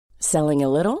Selling a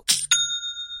little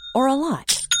or a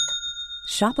lot?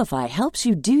 Shopify helps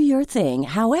you do your thing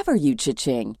however you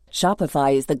cha-ching.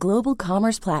 Shopify is the global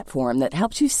commerce platform that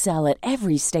helps you sell at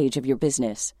every stage of your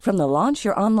business. From the launch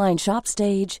your online shop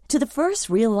stage to the first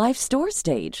real-life store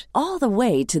stage, all the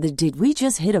way to the did we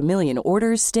just hit a million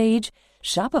orders stage.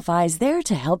 Shopify is there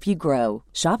to help you grow.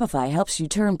 Shopify helps you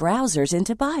turn browsers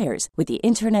into buyers with the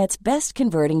internet's best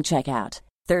converting checkout.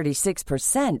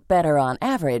 36% better on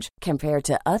average compared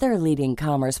to other leading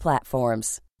commerce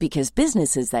platforms. Because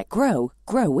businesses that grow,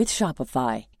 grow with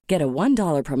Shopify. Get a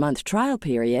 $1 per month trial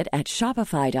period at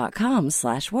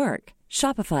shopify.com/work.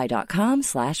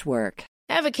 Shopify.com/work.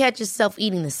 Ever catch yourself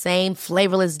eating the same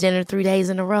flavorless dinner 3 days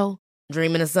in a row?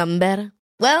 Dreaming of something better?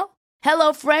 Well,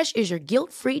 HelloFresh is your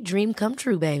guilt-free dream come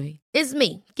true, baby. It's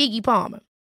me, Keke Palmer.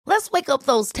 Let's wake up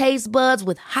those taste buds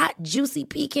with hot, juicy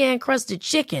pecan-crusted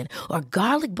chicken or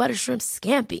garlic butter shrimp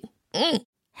scampi.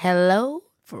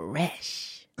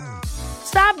 HelloFresh.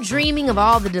 Stop dreaming of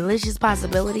all the delicious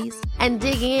possibilities and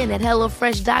dig in at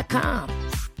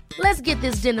HelloFresh.com. Let's get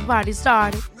this dinner party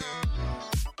started.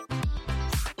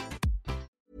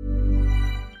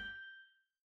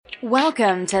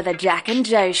 Welcome to the Jack and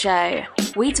Joe Show.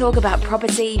 We talk about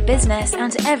property, business,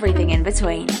 and everything in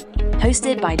between.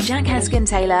 Hosted by Jack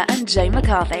Heskin-Taylor and Joe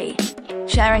McCarthy.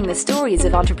 Sharing the stories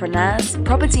of entrepreneurs,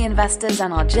 property investors,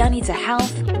 and our journey to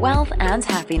health, wealth, and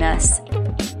happiness.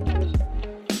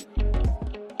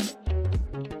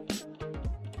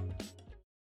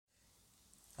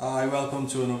 Hi, welcome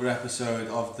to another episode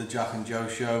of the Jack and Joe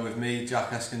Show with me,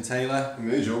 Jack Heskin-Taylor. And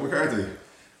me, Joe McCarthy.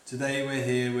 Today we're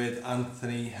here with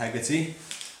Anthony Hegarty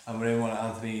and we're in one of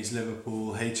Anthony's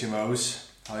Liverpool HMOs.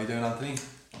 How are you doing, Anthony?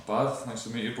 Not bad, nice to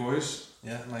meet you boys.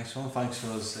 Yeah, nice one. Thanks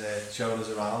for us showing us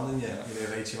around in your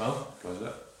new HMO.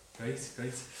 Pleasure. Great.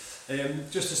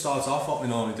 Just to start off, what we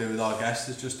normally do with our guests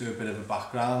is just do a bit of a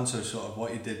background, so sort of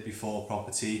what you did before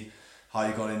property, how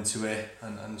you got into it,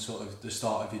 and sort of the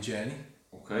start of your journey.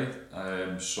 Okay,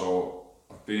 so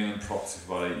I've been in property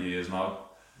for about 8 years now.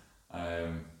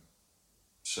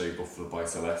 Saved up for the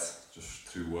buy-to-let just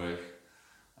through work.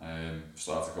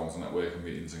 Started going to networking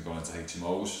meetings and going into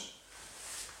HMOs.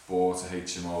 Bought a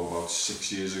HMO about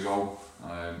 6 years ago,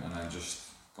 and then just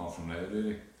gone from there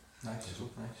really. Nice.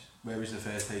 Where was the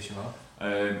first HMO?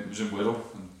 It was in Wirral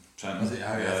in Trenton. Was it?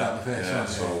 Oh yeah, that the first one.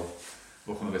 So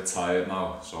looking a bit tired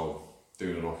now, so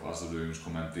doing it up as the rooms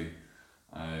come empty.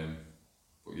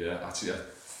 But yeah, actually,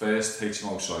 first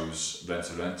HMO show was Rent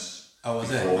to Rent. Oh, was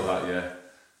Before it? that, yeah.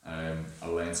 I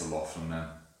learned a lot from them.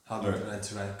 How did the Rent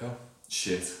to Rent go?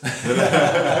 Shit.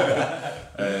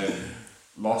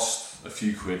 Lost a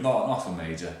few quid, nothing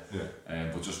major. Yeah.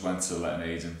 But just went to letting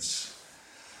agents,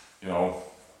 did it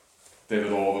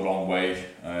all the wrong way.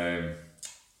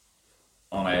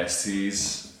 On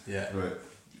ASTs. Yeah. Right.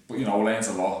 But learned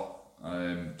a lot.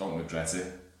 Don't regret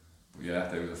it. But yeah,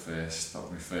 that was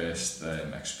my first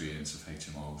experience of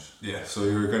HMOs. Yeah, so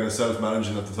you were kind of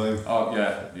self-managing at the time? Oh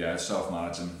yeah,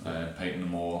 self-managing, painting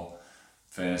them all,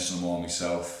 finishing them all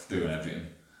myself, doing everything.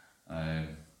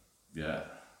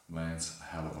 Learned a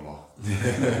hell of a lot.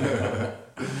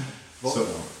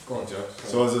 Go on, Joe.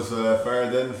 So was it far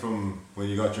then from when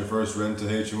you got your first rent to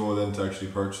HMO then to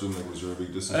actually purchasing? Was there a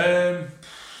big distance?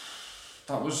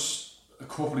 That was a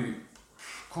couple of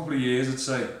years, I'd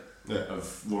say. Yeah.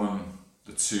 Of running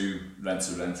the 2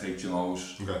 rent-to-rent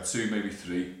HMOs, 2 maybe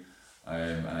 3,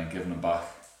 and then giving them back.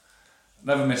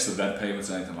 Never missed the rent payments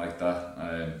or anything like that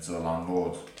to the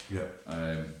landlord. Yeah.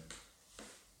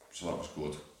 So that was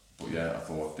good. But yeah, I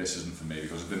thought this isn't for me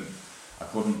because I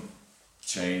couldn't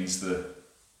change the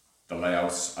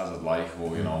layouts as I'd like, or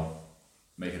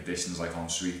make additions like en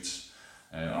suites.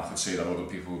 I could see that other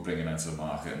people were bringing into the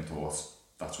market and thought,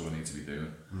 that's what I need to be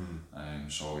doing.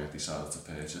 So I decided to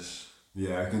purchase.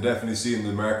 Yeah, I can definitely see in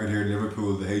the market here in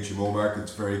Liverpool, the HMO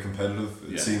market's very competitive.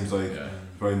 It seems like, you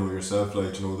probably know yourself,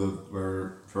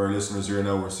 where for our listeners here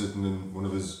now, we're sitting in one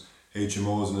of his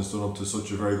HMOs and it's done up to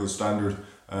such a very good standard,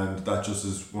 and that just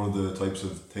is one of the types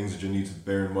of things that you need to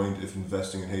bear in mind if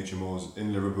investing in HMOs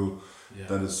in Liverpool.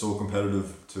 That is so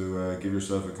competitive. To give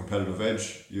yourself a competitive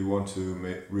edge, you want to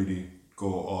really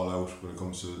go all out when it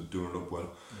comes to doing it up well.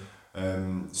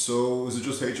 So is it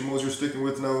just HMOs you're sticking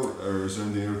with now, or is there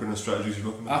any other kind of strategies you're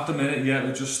looking at? At the minute, yeah,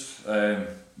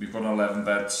 we've got an 11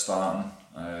 bed starting.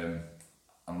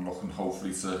 I'm looking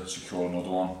hopefully to secure another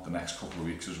one the next couple of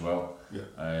weeks as well.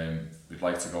 We'd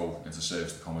like to go into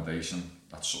serviced accommodation.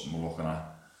 That's something we're looking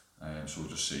at. So we'll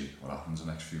just see what happens the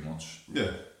next few months.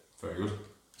 Yeah, very good.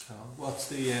 So what's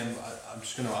the I'm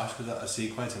just going to ask, because I see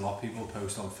quite a lot of people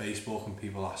post on Facebook and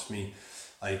people ask me,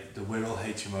 like, the Wirral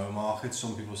HMO market.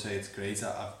 Some people say it's great.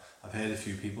 I've heard a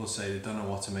few people say they don't know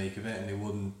what to make of it, and they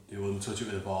wouldn't touch it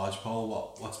with a barge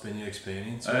pole. What's been your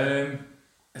experience?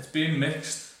 It's been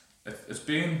mixed. It's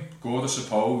been good, I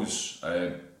suppose.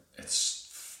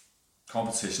 It's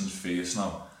competition's fierce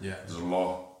now. Yeah.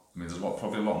 There's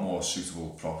probably a lot more suitable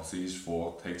properties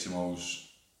for HMOs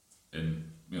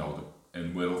in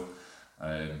Wirral.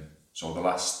 So the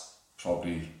last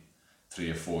probably 3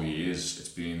 or 4 years, it's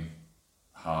been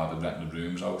hard at renting the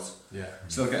rooms out. Yeah.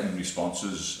 Still getting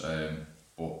responses,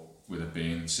 but with it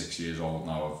being 6 years old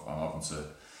now, I'm having to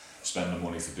spend the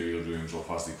money to do the rooms up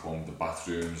as they come. The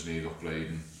bathrooms need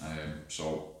upgrading,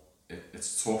 so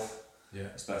it's tough. Yeah.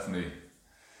 It's definitely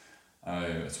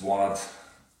it's one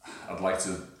I'd like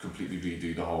to completely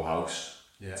redo the whole house.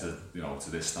 Yeah. To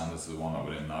this standard, to the one that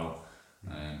we're in now.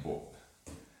 But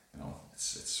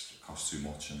it's costs too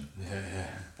much, and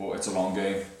but it's a long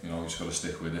game. You just got to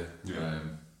stick with it. Yeah.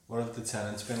 What have the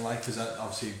tenants been like? Because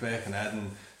obviously Birkenhead,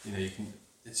 and you can,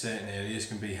 in certain areas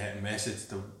can be hit and miss. It's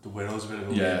the Wirral's a bit of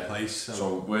a weird place.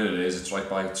 So where it is, it's right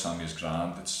by Sammy's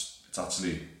Grand. It's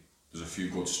actually, there's a few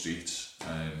good streets,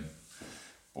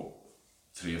 but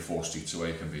 3 or 4 streets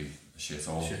away can be a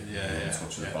shithole.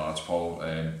 Touch with a barge pole.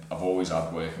 I've always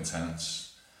had working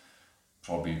tenants,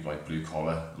 probably like blue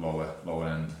collar, lower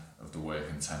end of the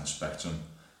working tenant spectrum.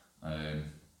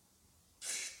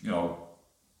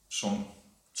 Some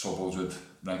troubles with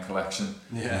rent collection.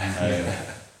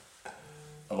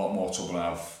 A lot more trouble I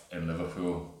have in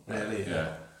Liverpool. Really?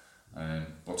 Yeah.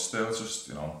 But still, it's just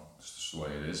the way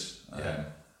it is.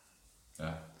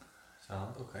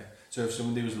 Sound okay. So if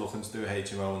somebody was looking to do a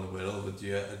HMO in the Wirral,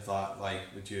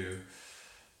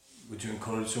 would you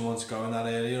encourage someone to go in that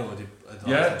area, or would you advise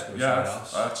them to go somewhere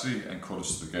else? I actually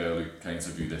encouraged the girl who came to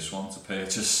view this one to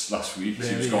purchase last week. Really?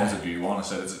 She was going to view one. I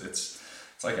said it's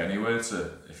like anywhere.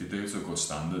 If you do it to a good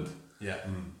standard,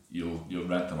 you'll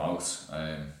rent them out.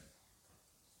 I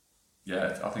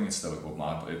think it's still a good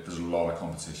market, but there's a lot of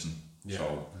competition.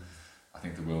 So I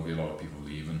think there will be a lot of people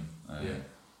leaving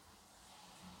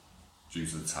due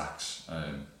to the tax.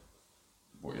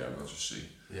 But we'll just see.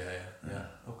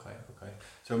 Okay.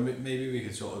 So maybe we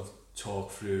could sort of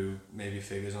talk through maybe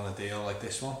figures on a deal like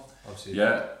this one. Obviously.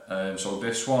 So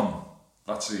this one,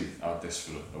 actually had this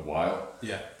for a while.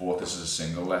 Bought this as a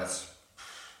single let.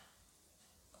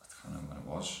 I can't remember when it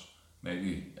was.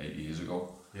 Maybe 8 years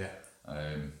ago.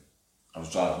 I was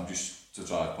driving just to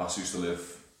drive past. Used to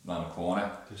live round the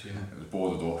corner. Did you? It was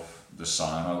boarded up. The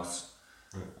sign out.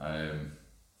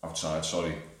 Outside,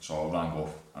 sorry. So I rang up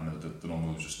and the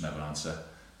number was just never answer.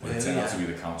 But it turned out to be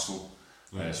the council.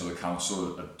 So the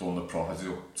council had done the property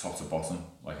up top to bottom,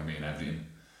 everything.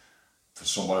 For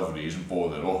some whatever reason,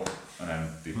 boarded it up, and then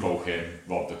they broke in,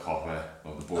 robbed the copper,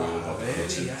 robbed the boiler, robbed the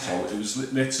kitchen. So it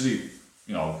was literally,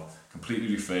 completely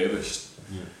refurbished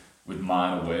with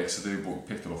minor works to do, but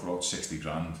picked it up for about 60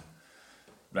 grand.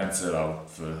 Rented it out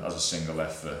as a single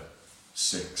let for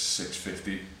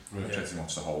 $650. Pretty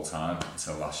much the whole time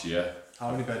until last year.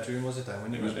 How many bedroom was it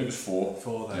then? It was 4.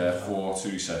 4 then? Yeah, 4, 2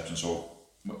 receptions. So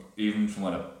even from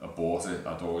when I bought it,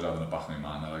 I'd always had in the back of my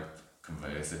mind that I'd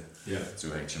convert it to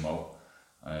HMO.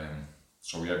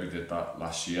 So we did that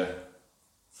last year,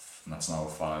 and that's now a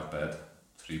 5-bed,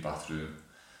 3-bathroom,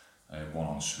 1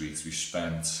 ensuite. We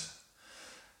spent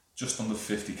just under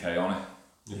 50k on it.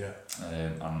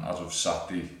 And as of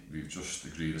Saturday, we've just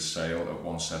agreed a sale at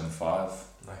 175.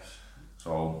 Nice.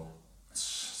 So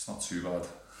it's not too bad.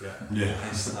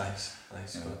 Nice.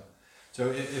 Good.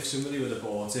 So if somebody would have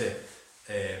bought it,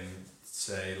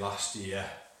 say last year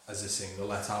as a single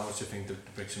let, how much do you think the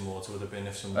bricks and mortar would have been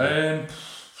if somebody?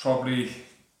 Probably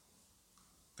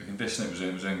the condition it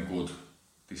was in good,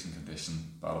 decent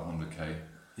condition, about 100k.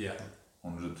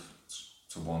 100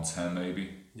 to 110 maybe.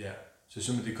 So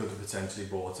somebody could have potentially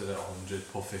bought it at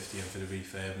 100, put 50 in for the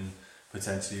refurb and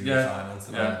potentially refinance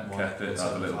it. Kept it,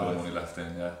 had a little bit of money left in.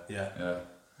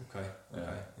 Okay,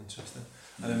 interesting.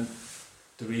 And then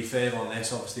the refurb on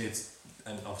this,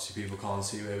 obviously people can't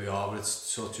see where we are, but it's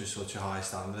such a high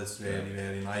standard. It's really,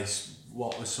 really nice.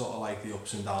 What was sort of like the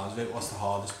ups and downs of it? What's the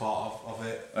hardest part of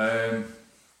it?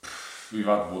 We've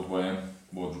had woodworm,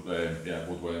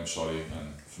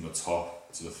 and from the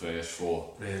top to the first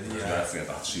floor. Really? We had to get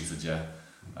that treated,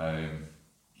 A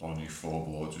lot of new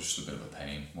floorboards, just a bit of a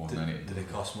pain more than anything. Did it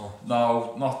cost more?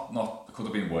 No, not. It could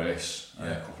have been worse.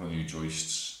 A couple of new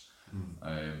joists.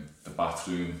 The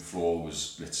bathroom floor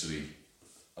was literally,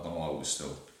 I don't know how it was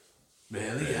still.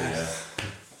 Really? We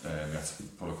had to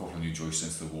put a couple of new joists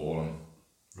into the wall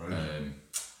and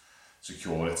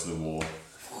secure it to the wall.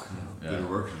 Did it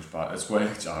work? It was bad. It's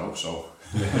worked, I hope so.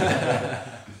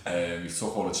 We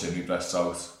took all the chimney breasts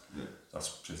out. That's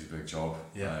a pretty big job.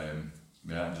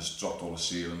 and just dropped all the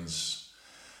ceilings,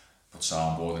 put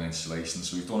soundboard and insulation.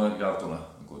 So I've done a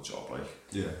good job, like.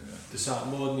 Yeah. The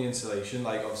soundboard and the insulation,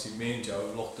 like obviously me and Joe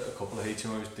have looked at a couple of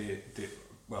HMOs,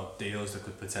 deals that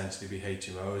could potentially be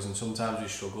HMOs, and sometimes we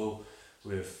struggle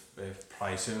with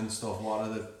pricing and stuff. What are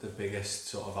the biggest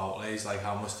sort of outlays? Like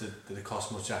how much did it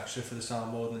cost much extra for the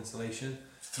soundboard and installation?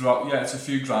 Throughout, yeah, it's a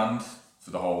few grand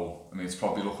for the whole. I mean, it's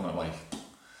probably looking at like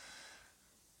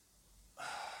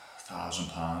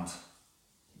 £1,000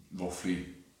 roughly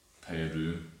per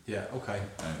room. Yeah, okay.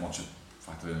 And once you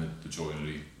factor in the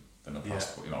joinery, then the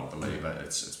plastic, you know, the labour,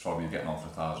 it's probably getting on for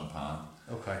 £1,000.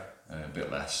 Okay. A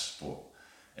bit less, but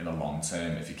in the long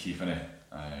term, if you're keeping it,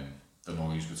 the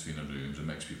noise between the rooms, it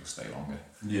makes people stay longer.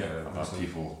 Yeah. I've had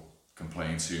people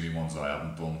complain to me, ones that I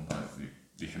haven't done,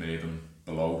 you can hear them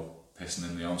below pissing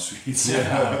in the ensuite. So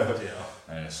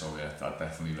yeah, I'd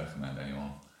definitely recommend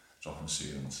anyone dropping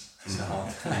ceilings.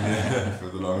 For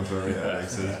the long term, yeah.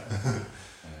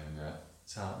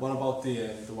 So what about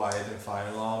the wired and fire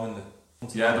alarm and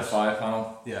the fire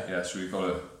panel? Yeah. So we've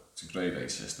got it's a grade A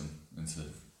system into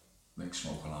like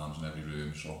smoke alarms in every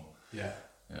room. So yeah.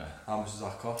 How much does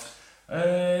that cost?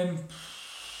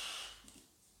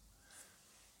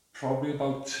 Probably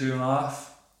about 2.5.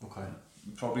 Okay.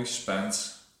 Probably spent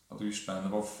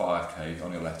about 5k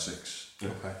on the electrics.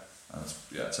 Okay. And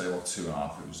I'd say about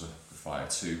 2.5. It was the fire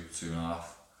 2.5.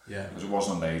 Yeah. Because it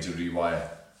wasn't a major rewire.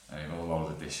 A lot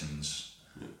of additions,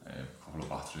 a couple of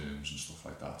bathrooms and stuff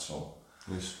like that. So.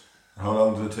 Nice. How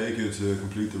long did it take you to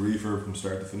complete the refurb from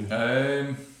start to finish?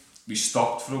 We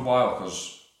stopped for a while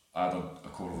because I had a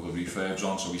couple of other refurbs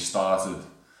on. So we started,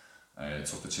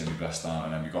 took the chimney breast down,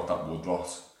 and then we got that wood rot.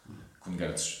 Couldn't get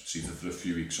it seated for a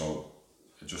few weeks, so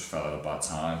it just fell at a bad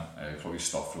time. Probably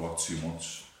stopped for about 2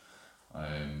 months.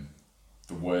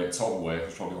 The total work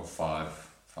was probably about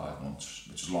five months,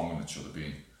 which is longer than it should have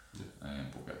been.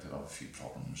 But we did have a few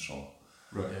problems, so.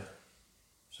 Right. Yeah.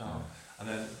 So, and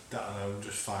then I know I'm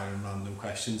just firing random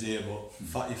questions here,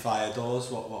 but your fire doors,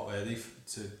 what were they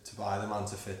to buy them and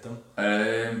to fit them?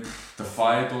 The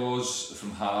fire doors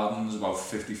from Harden's about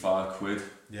 55 quid.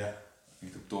 Yeah. I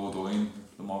think the Dordogne,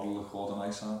 the model they're called, are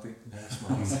nice, aren't they? Yeah,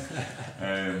 smart.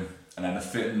 And then the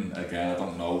fitting, again, I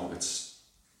don't know,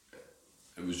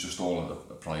 it was just all at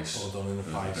the price. All done in the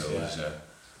price, builders,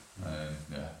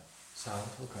 yeah. Sound,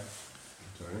 okay.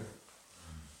 Sorry.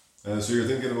 So you're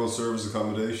thinking about service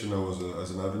accommodation now as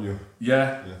an avenue?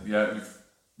 Yeah, we've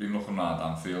been looking around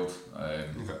Anfield.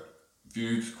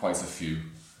 Viewed quite a few.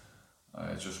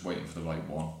 Just waiting for the right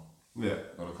one. Yeah.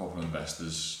 Got a couple of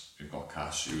investors who've got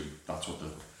cash that's what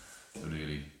they're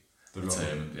really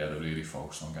determined. Yeah, they're really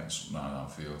focused on getting something around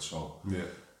Anfield. So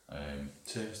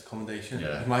service accommodation.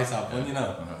 Yeah. You might have one, you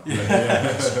know.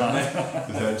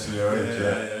 Potentially,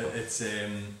 alright.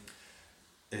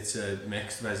 It's a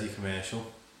mixed resi commercial.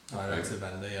 Direct to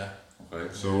vendor, yeah.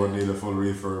 Okay. So we'll need a full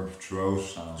refurb throughout.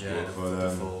 Sounds good. The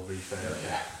full refurb,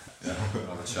 yeah.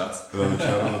 Have a chat. We'll have a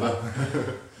chat about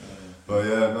that. But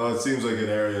yeah, no, it seems like an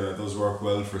area that does work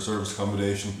well for service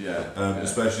accommodation.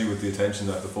 Especially with the attention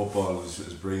that the football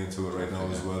is bringing to it right now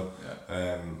as well.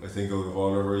 I think out of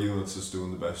all of our units, it's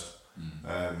doing the best.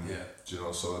 You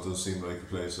know, so it does seem like a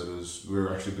place that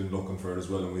we're actually been looking for it as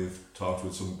well, and we've talked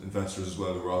with some investors as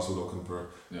well who are also looking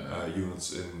for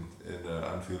units in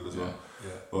Anfield as well.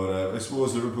 But I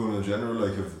suppose Liverpool in general,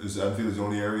 like, is Anfield the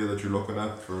only area that you're looking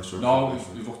at for service? No,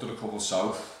 we've looked at a couple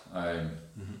south.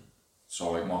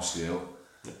 So like Moss Hill,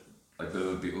 like a bit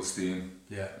of the Beatles theme.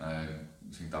 I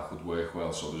think that could work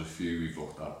well. So there's a few we've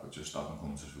looked at, but just haven't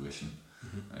come to fruition.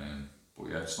 But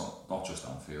yeah, it's not just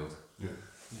Anfield.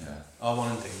 Our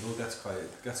one in Dingle gets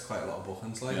quite a lot of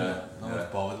bookings. Like, no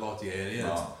one's bothered about the area.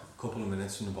 It's a couple of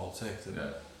minutes from the Baltic.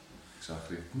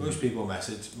 Exactly. Most people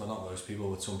message, well, not most people,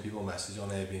 but some people message on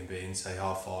Airbnb and say,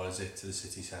 how far is it to the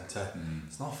city centre?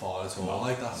 It's not far at all.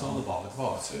 That's all they're bothered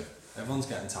about. Everyone's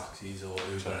getting taxis or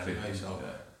Uber anyway, so.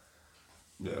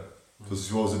 Because I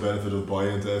suppose the benefit of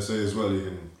buying into SA as well,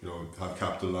 you can have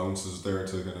capital allowances there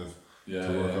to kind of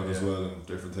to work on as well, and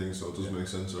different things, so it does make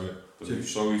sense, right? So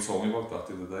you told me about that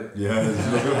the other day.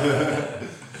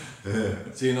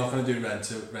 So you're not going to do rent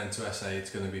to SA, it's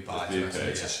going to be buy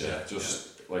to SA.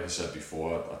 Just like I said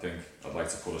before, I think I'd like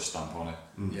to put a stamp on it.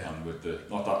 And with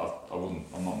not that I'm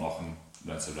not knocking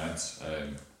rent to rent.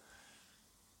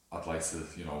 I'd like to,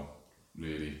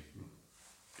 really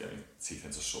get my teeth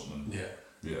into something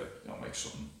and make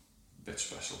something a bit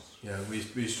special. Yeah,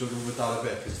 we struggled with that a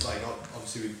bit because, like,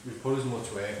 obviously we put as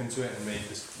much work into it and made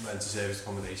this rent to service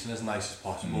accommodation as nice as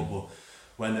possible, but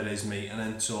when there is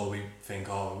maintenance or we think,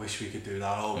 I wish we could do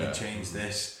that, or we change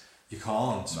this, You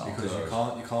can't, because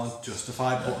you can't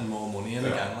justify putting more money in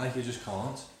again, like you just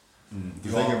can't. The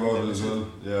thing about it as well,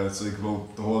 it's like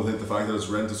about the whole thing, the fact that it's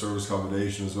rent to service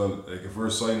accommodation as well. Like if we're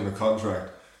signing a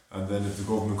contract and then if the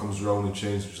government comes around and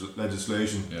changes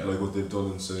legislation, like what they've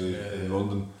done in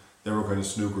London, then we're kind of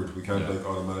snookered. We can't like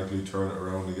automatically turn it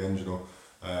around again, you know,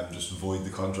 just void the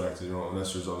contract, you know,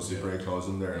 unless there's obviously a break clause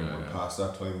in there and we're past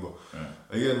that time. But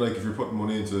again, like if you're putting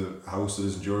money into a house that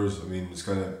isn't yours, I mean, it's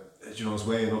kind of, you know, it's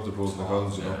weighing up the pros and the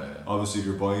cons, you know. Obviously if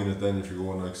you're buying it, then if you're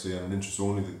going like say on an interest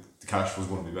only, the cash flow is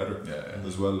going to be better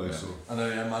as well, like so. I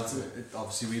know,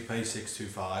 obviously we pay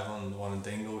 625 on the one in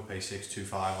Dingle, we pay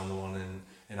 625 on the one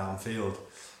in Anfield,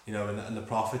 you know, and the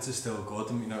profits are still good.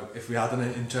 And you know, if we had an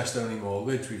interest only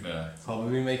mortgage, we'd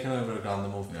probably be making over $1,000 a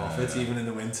month profit even in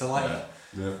the winter, like.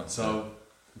 So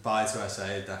buy to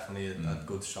SA definitely a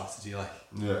good strategy, like.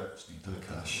 Just need that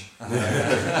cash.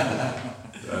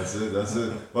 That's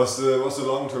it. What's the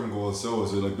long term goal? So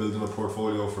is it like building a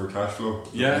portfolio for cash flow?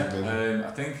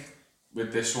 I think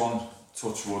with this one,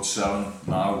 touch wood, selling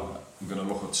now, I'm going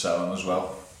to look at selling as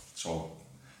well. So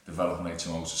developing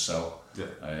HMOs to sell.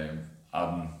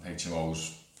 Adding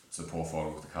HMOs to the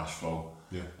portfolio with the cash flow.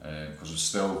 Because I'm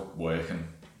still working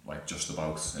like just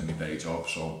about in my day job,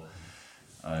 so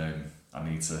I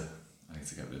need to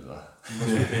get rid of that. You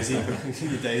must be busy.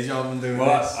 Your day job and doing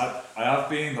this. I have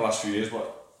been the last few years, but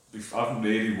I haven't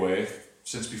really worked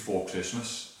since before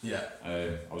Christmas.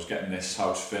 I was getting this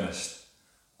house finished,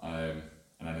 and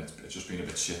then it's just been a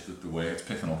bit shit the way it's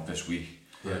picking up this week.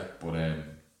 But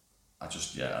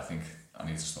I think I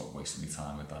need to stop wasting my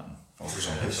time with that and focus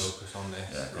on this.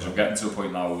 Because I'm getting to a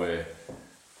point now where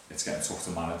it's getting tough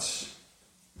to manage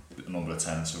the number of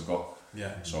tenants I've got.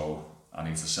 So I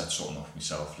need to set something up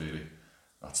myself, really.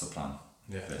 That's the plan.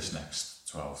 This next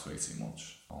 12 to 18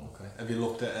 months. Okay. Have you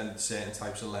looked at certain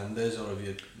types of lenders, or have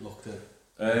you looked at?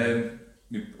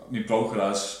 My broker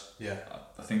has.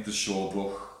 I think there's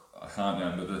Shawbrook. I can't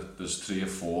remember. There's 3 or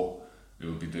 4 who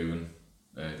will be doing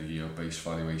the yield-based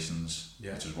valuations,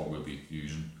 which is what we'll be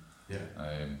using.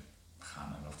 I can't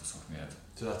remember off the top of my head.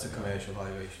 So that's a commercial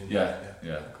valuation?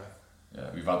 Okay.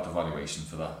 We've had the valuation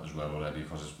for that as well already,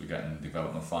 because we're getting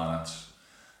development finance.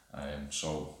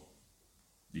 So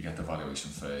you get the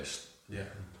valuation first,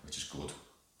 which is good,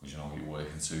 because you know what you're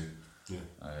working to.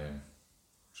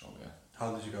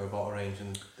 How did you go about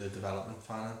arranging the development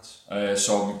finance?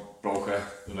 So my broker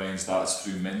arranged that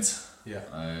through Mint.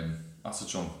 That's to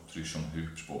jump through some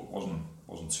hoops, but it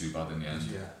wasn't too bad in the end.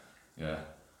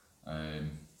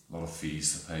 A lot of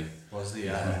fees to pay. Was the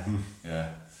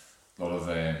a lot of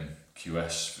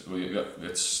QS.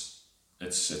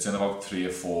 It's in about 3 or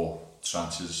 4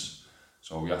 tranches.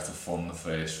 So we have to fund the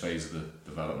first phase of the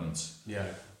development.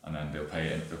 And then they'll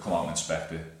come out and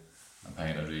inspect it and pay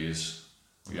in arrears.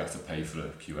 We have to pay for a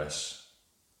QS.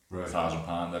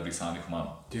 £1,000 every time you come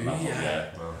out. Do you? So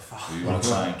you want to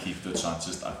try and keep the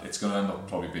chances. It's going to end up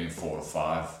probably being 4 or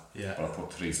 5. But I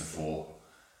put 3 to 4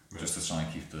 just to try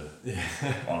and keep the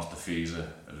honest. The fees are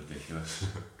ridiculous.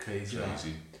 Crazy.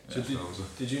 So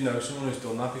did you know someone who's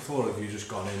done that before, or have you just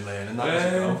gone in learning that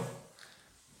as you go?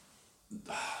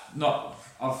 No,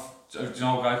 do you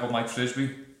know a guy called Mike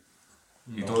Frisbee?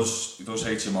 He does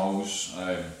HMOs.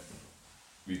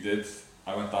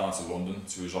 I went down to London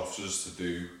to his offices to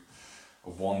do a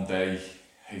 1-day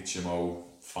HMO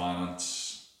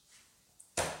finance.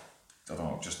 I don't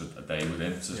know, just a day with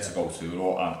him to go through it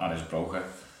all, and his broker.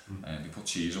 And he put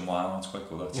cheese and wine on. It's quite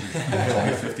good actually. It's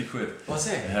only 50 quid. Was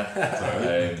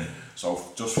it?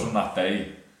 So just from that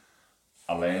day,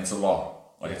 I learned a lot.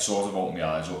 Like it sort of opened my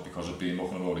eyes up, because I've been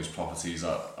looking at all these properties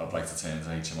that I'd like to turn into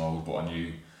HMOs, but I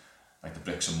knew like the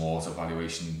bricks and mortar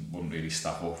valuation wouldn't really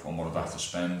stack up on what I'd have to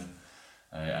spend.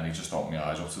 And he just opened my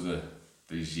eyes up to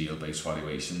these yield-based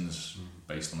valuations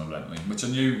based on the rent link, which I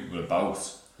knew were about.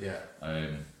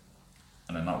 And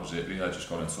then that was it really. I just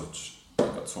got in touch,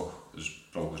 took his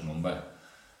broker's number,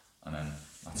 and then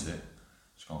that's it.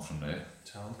 Just gone from there.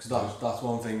 Because that's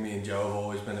one thing me and Joe have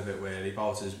always been a bit wary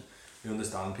about, is we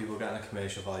understand people getting a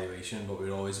commercial valuation, but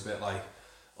we're always a bit like,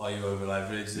 are you over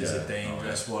leveraged? Is it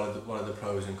dangerous? What are the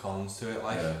pros and cons to it?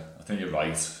 Like, I think you're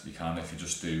right. You can, if you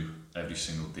just do every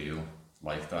single deal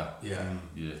like that.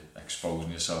 You're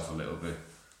exposing yourself a little bit.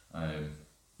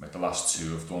 Like the last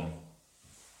 2 I've done,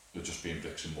 they've just been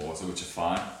bricks and mortar, which are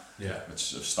fine.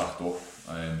 Which have stacked up.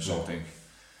 So I think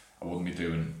I wouldn't be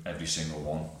doing every single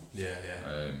one.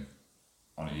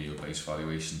 On a yield-based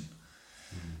valuation.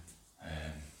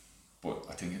 But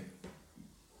I think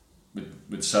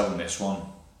with selling this one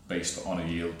based on a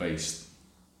yield-based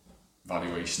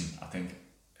valuation, I think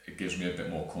it gives me a bit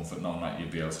more comfort knowing that you'll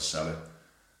be able to sell it.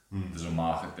 There's a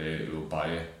market there who will buy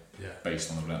it,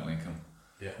 based on the rental income.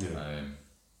 Yeah.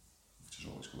 Which is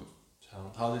always good.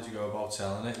 How did you go about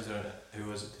selling it? Who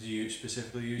was it? Did you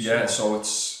specifically use? Yeah, so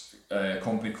it's a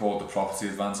company called The Property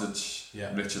Advantage.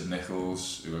 Yeah. Richard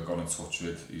Nichols, who I got in touch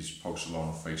with, he's posted a lot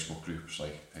on Facebook groups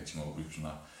like HMO groups and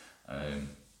that.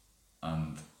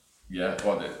 And yeah,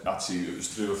 well, actually it was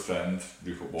through a friend,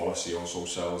 Rupert Wallace. He also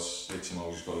sells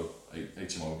HMOs. He's got a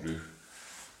HMO group.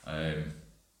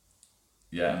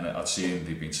 Yeah, and I'd seen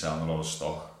they've been selling a lot of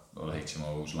stock, a lot of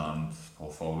HMOs, land,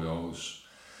 portfolios,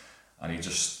 and he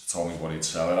just told me what he'd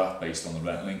sell it at based on the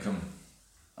rental income,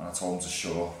 and I told him to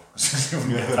shut up because he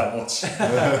wouldn't get that much,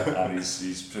 and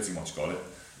he's pretty much got it.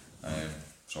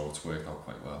 So it's worked out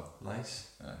quite well.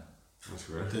 Nice. Yeah. That's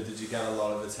great. Did you get a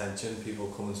lot of attention? People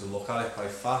coming to look at it quite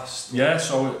fast? Yeah,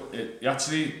 so it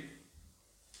actually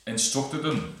instructed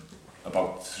them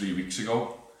about 3 weeks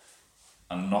ago,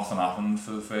 and nothing happened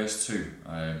for the first two.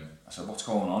 I said, what's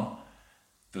going on?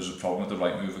 There's a problem with the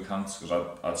Rightmove account, because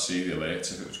I'd see the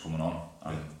alerts if it was coming on,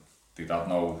 and they'd had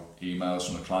no emails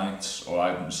from the clients, or I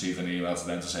hadn't received an email to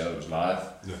them to say that it was live,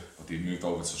 but they'd moved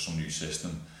over to some new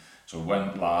system. So it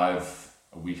went live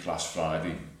a week last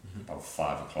Friday, about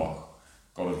 5 o'clock,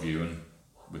 got a viewing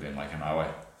within like an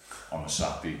hour on a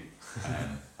Saturday, and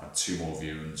then had 2 more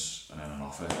viewings, and then an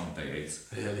offer on day 8.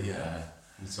 Really, yeah.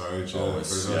 Sorry,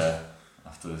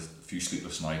 after a few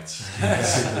sleepless nights. I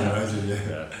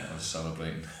was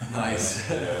celebrating. Nice.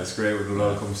 Yeah, it's great when it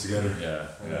all comes together. Yeah,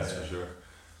 that's for sure.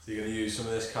 So you're going to use some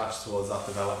of this cash towards that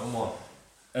development one?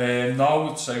 No,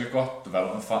 we'd say we've got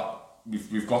development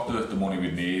we've got the money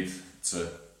we need to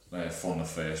fund the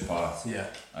first part. Yeah.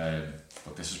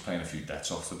 But this is paying a few debts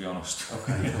off, to be honest.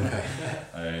 Okay.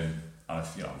 And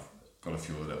I've got a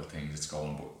few other little things that's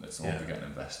going, but it's all getting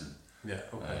invested. Yeah,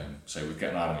 okay. So we're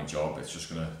getting out of my job, it's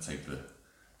just going to take the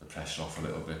pressure off a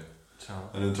little bit.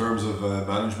 And in terms of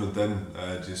management then,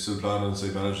 do you still plan on,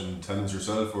 say, managing tenants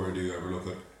yourself, or do you ever look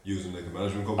at using like a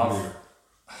management company?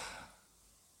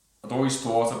 I'd always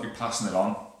thought I'd be passing it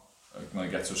on when I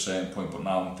get to a certain point, but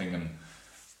now I'm thinking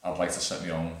I'd like to set my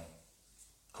own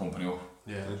company up.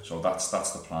 Yeah. So that's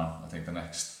the plan. I think the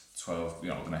next 12,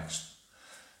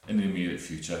 in the immediate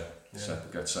future,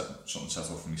 get something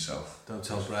set up for myself. Don't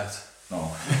tell Brett. No.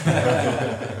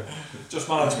 Just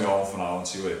manage my own for now and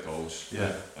see where it goes.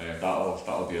 Yeah.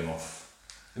 That'll be enough.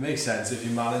 It makes sense if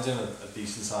you're managing a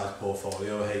decent sized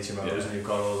portfolio of HMOs and you've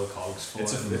got all the cogs for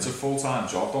it's it. It's a full-time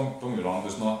job. Don't get me wrong.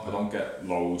 I don't get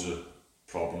loads of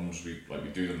problems. We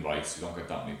do them right. We don't get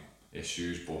that many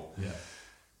issues, but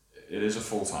it is a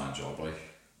full-time job.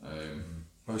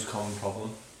 Most common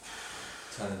problem,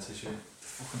 tenant issue. The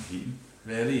fucking heating.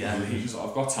 Really? Yeah.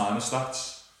 I've got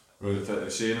thermostats. Right. The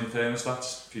ceiling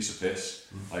thermostats, piece of piss.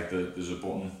 Like there's a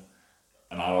button,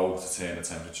 an arrow to turn the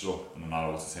temperature up, and an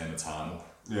arrow to turn the time up.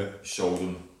 Yeah. Show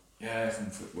them. Yeah, if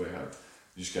I'm work out.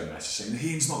 You just get a message saying the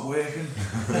heating's not working.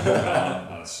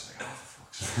 And it's like, oh, for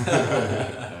fuck's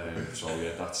sake. So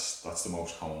yeah, that's the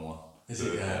most common one. Is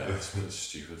it? Yeah. It's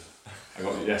stupid. I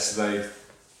got it yesterday.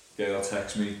 Girl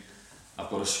text me, I've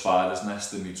got a spider's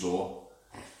nest in my drawer.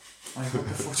 Like, what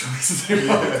the fuck do you want me to do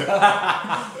about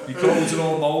that? Your clothes are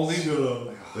all mouldy.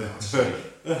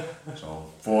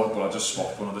 But I just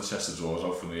swapped one of the chest of drawers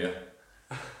out from here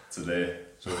today.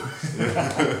 So,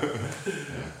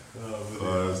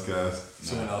 Oh, that's gas.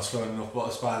 Someone else throwing up what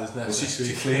a spider's nest.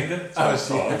 She cleaned it. Oh,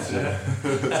 Sorry, I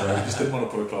just didn't want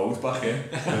to put her clothes back in.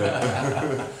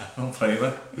 Don't play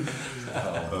with it.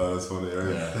 Oh, that's funny,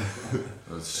 yeah.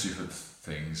 Those stupid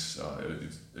things.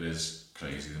 It is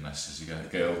crazy, the messages you get. A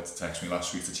girl texted me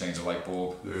last week to change a light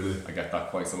bulb. Really? I get that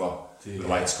quite a lot. The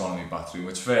light's gone in my bathroom,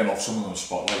 which fair enough, some of them are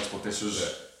spotlights, but this was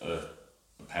a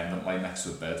pendant light next to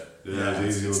the bed. Yeah,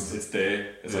 it's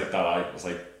there. It's like that height. It's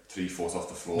like 3 foot off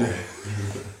the floor.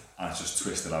 And it's just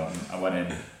twisted out. And I went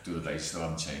in the other day, still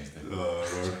haven't changed it. Oh,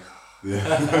 right. Yeah.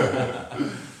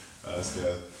 That's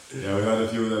good. Yeah, we've had a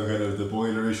few of them kind of the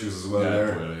boiler issues as well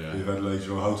there. Boiler, We've had like,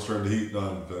 how to turn the heat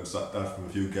on, that from a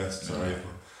few guests,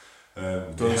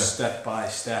 Done step by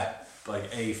step,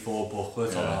 like A4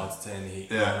 booklet on how to turn the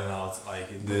heat on and how to,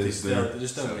 like, they just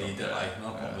don't read it, like,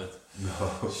 not bothered.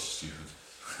 No. Stupid.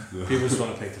 No. People just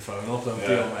want to pick the phone up, don't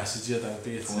they, or message you, don't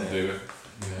they? Come and do it.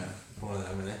 Yeah, one of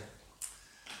them, innit?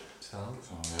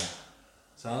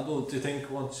 Sound. Well, do you think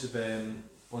once you've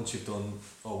done,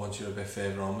 or once you're a bit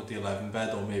further on with the 11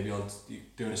 bed, or maybe on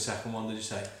doing a second one, did you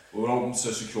say? We're hoping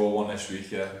to secure one this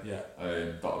week, yeah.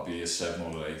 That'll be a 7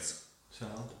 or 8.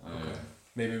 Sound. Okay.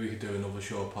 Maybe we could do another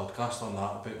short podcast on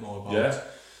that, a bit more about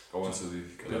go into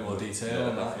a bit more detail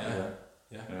on that,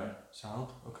 yeah. Sound.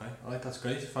 Okay. Alright, that's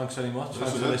great. Thanks very much.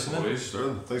 Thanks for listening.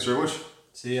 Sure. Thanks very much.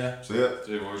 See ya. See ya.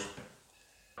 See you, boys.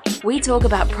 We talk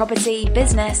about property,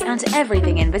 business, and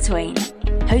everything in between.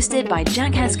 Hosted by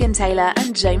Jack Heskin-Taylor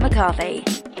and Joe McCarthy.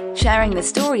 Sharing the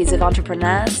stories of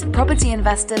entrepreneurs, property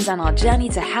investors, and our journey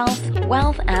to health,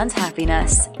 wealth, and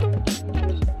happiness.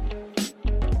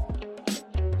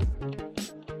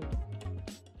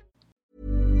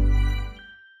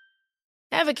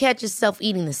 Ever catch yourself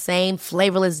eating the same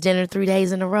flavorless dinner 3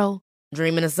 days in a row?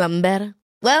 Dreaming of something better?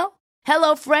 Well,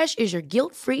 HelloFresh is your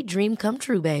guilt-free dream come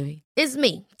true, baby. It's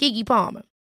me, Keke Palmer.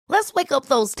 Let's wake up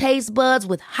those taste buds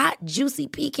with hot, juicy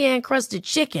pecan-crusted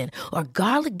chicken or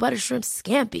garlic butter shrimp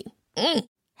scampi.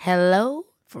 Hello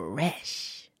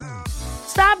Fresh.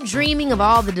 Stop dreaming of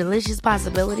all the delicious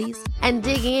possibilities and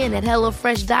dig in at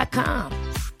HelloFresh.com.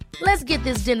 Let's get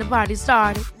this dinner party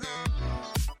started.